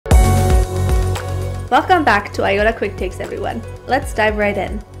Welcome back to IOTA Quicktakes, everyone. Let's dive right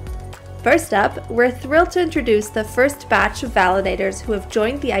in. First up, we're thrilled to introduce the first batch of validators who have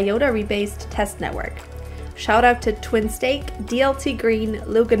joined the IOTA Rebased test network. Shout out to TwinStake, DLT Green,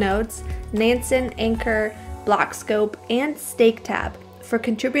 Luca Nodes, Nansen, Anchor, Blockscope, and StakeTab for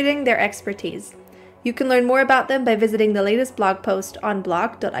contributing their expertise. You can learn more about them by visiting the latest blog post on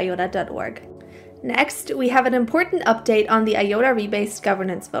blog.iota.org. Next, we have an important update on the IOTA Rebased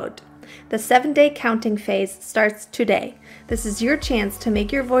governance vote. The 7-day counting phase starts today. This is your chance to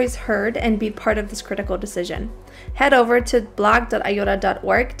make your voice heard and be part of this critical decision. Head over to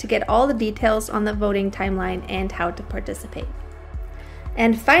blog.iota.org to get all the details on the voting timeline and how to participate.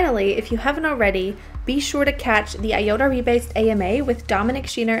 And finally, if you haven't already, be sure to catch the IOTA Rebased AMA with Dominik,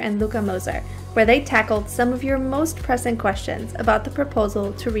 Schiener, and Luca Moser, where they tackled some of your most pressing questions about the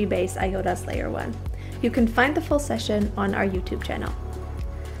proposal to rebase IOTA's Layer 1. You can find the full session on our YouTube channel.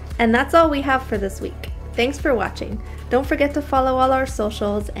 And that's all we have for this week. Thanks for watching. Don't forget to follow all our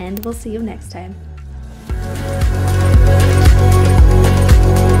socials, and we'll see you next time.